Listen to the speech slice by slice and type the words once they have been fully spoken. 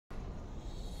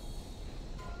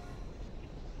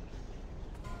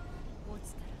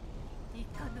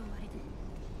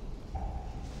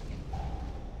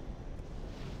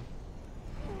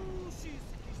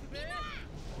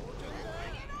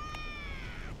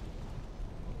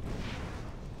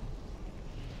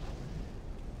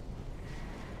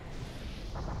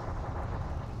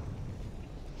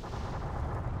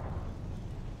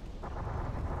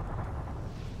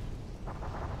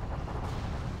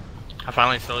I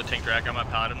finally solo tanked Drag on my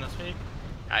Paladin this week.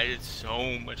 I did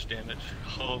so much damage.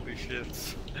 Holy shit.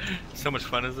 So much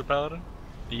fun as a Paladin.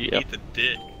 You eat the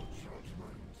dick.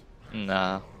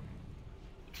 Nah.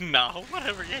 No,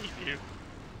 whatever, yeah you do.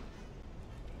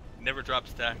 Never drop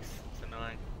stacks. It's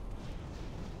annoying.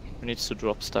 Who needs to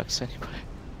drop stacks anyway?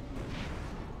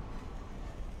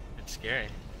 It's scary.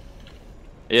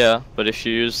 Yeah, but if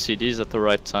you use CDs at the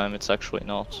right time, it's actually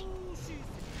not.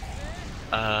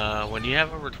 When you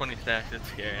have over 20 stacks, it's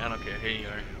scary. I don't care who you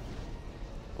are.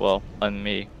 Well, and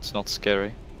me, it's not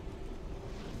scary.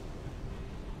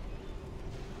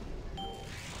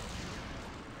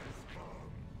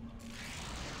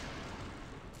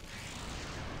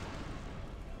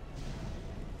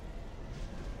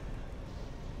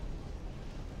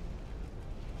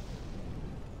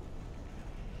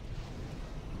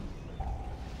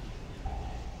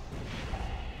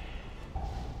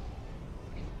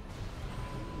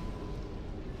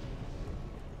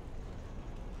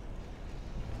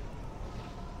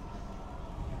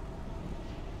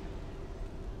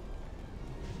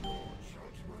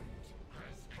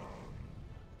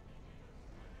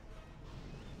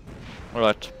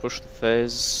 Alright, push the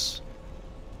phase.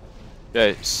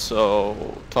 Okay,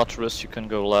 so Tartarus, you can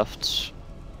go left.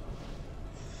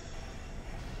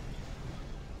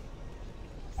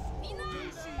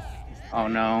 Oh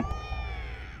no.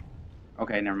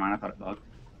 Okay, never mind, I thought it bugged.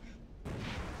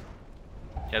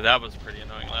 Yeah, that was pretty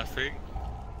annoying last week.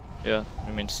 Yeah,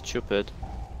 I mean stupid.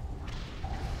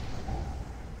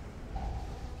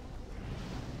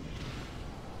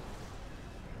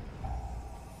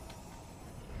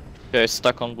 Okay,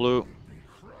 stuck on blue.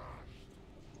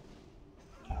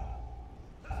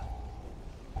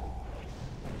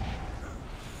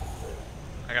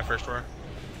 I got first roar.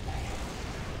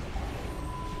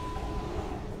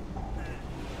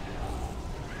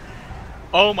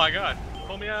 Oh my god,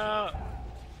 pull me out!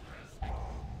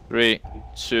 3,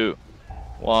 2,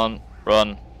 1,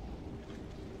 run.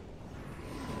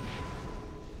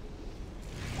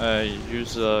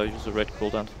 Use a red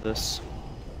cooldown for this.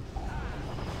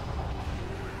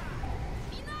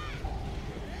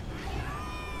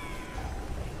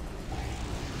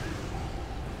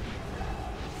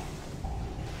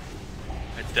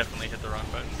 I definitely hit the wrong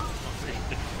button.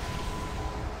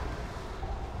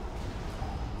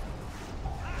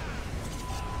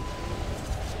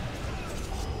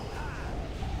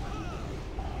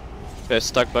 Okay,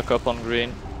 stack back up on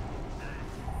green.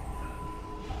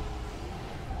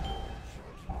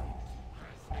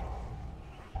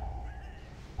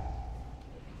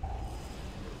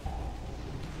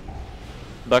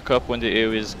 Back up when the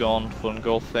AoE is gone for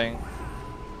engulfing.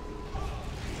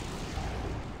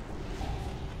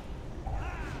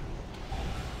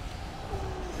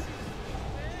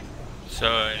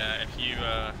 So if you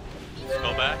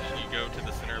skull bash, you go to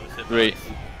the center of the sit 3,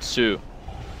 2,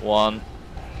 1,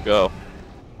 go.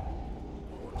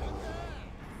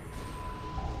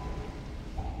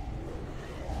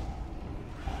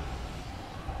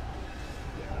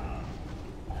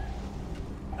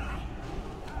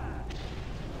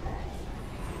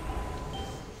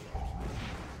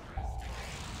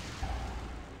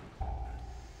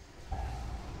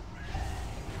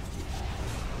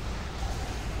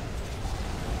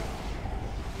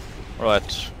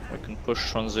 Right, we can push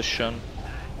transition.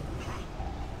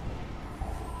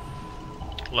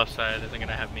 Left side isn't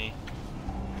gonna have me.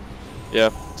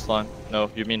 Yeah, it's fine. No,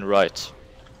 you mean right.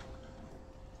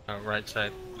 Right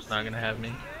side is not gonna have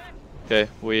me. Okay,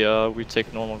 we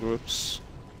take normal groups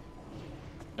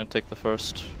and take the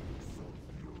first.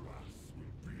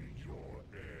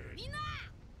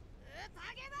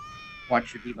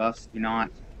 Watch your debuffs, do not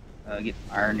get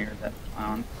fire near that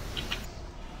clown.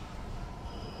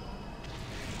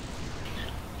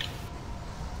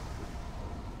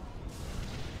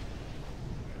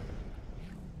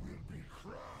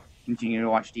 Continue to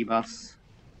watch debuffs.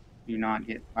 Do not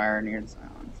get fire near the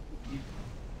silence.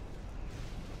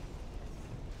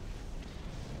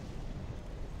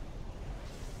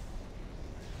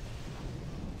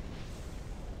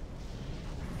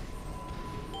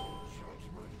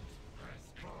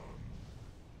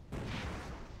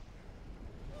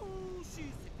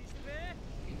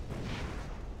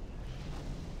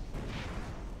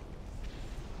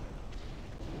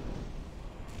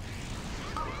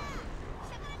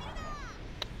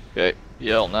 Okay,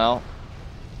 yell now.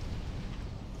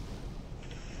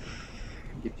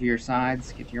 Get to your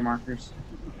sides, get to your markers.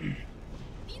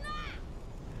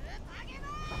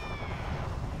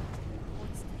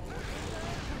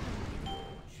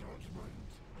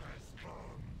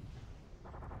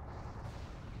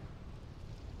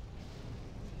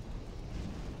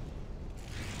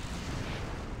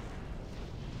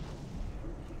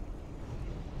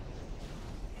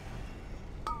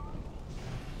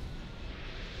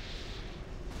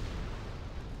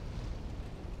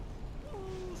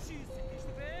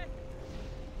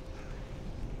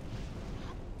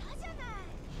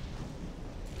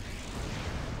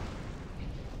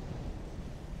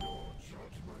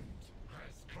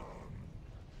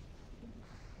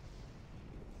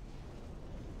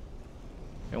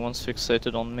 Everyone's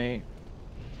fixated on me.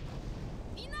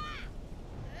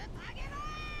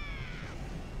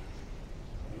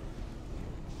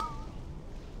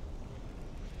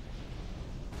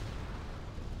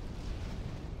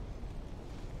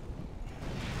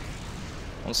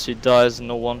 Once he dies,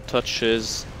 no one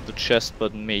touches the chest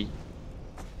but me.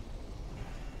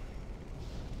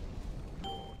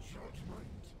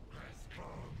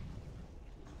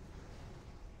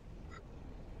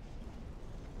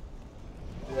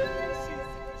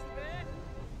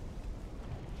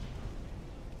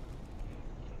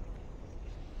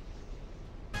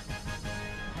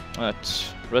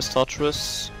 Alright, rest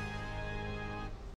Arturus.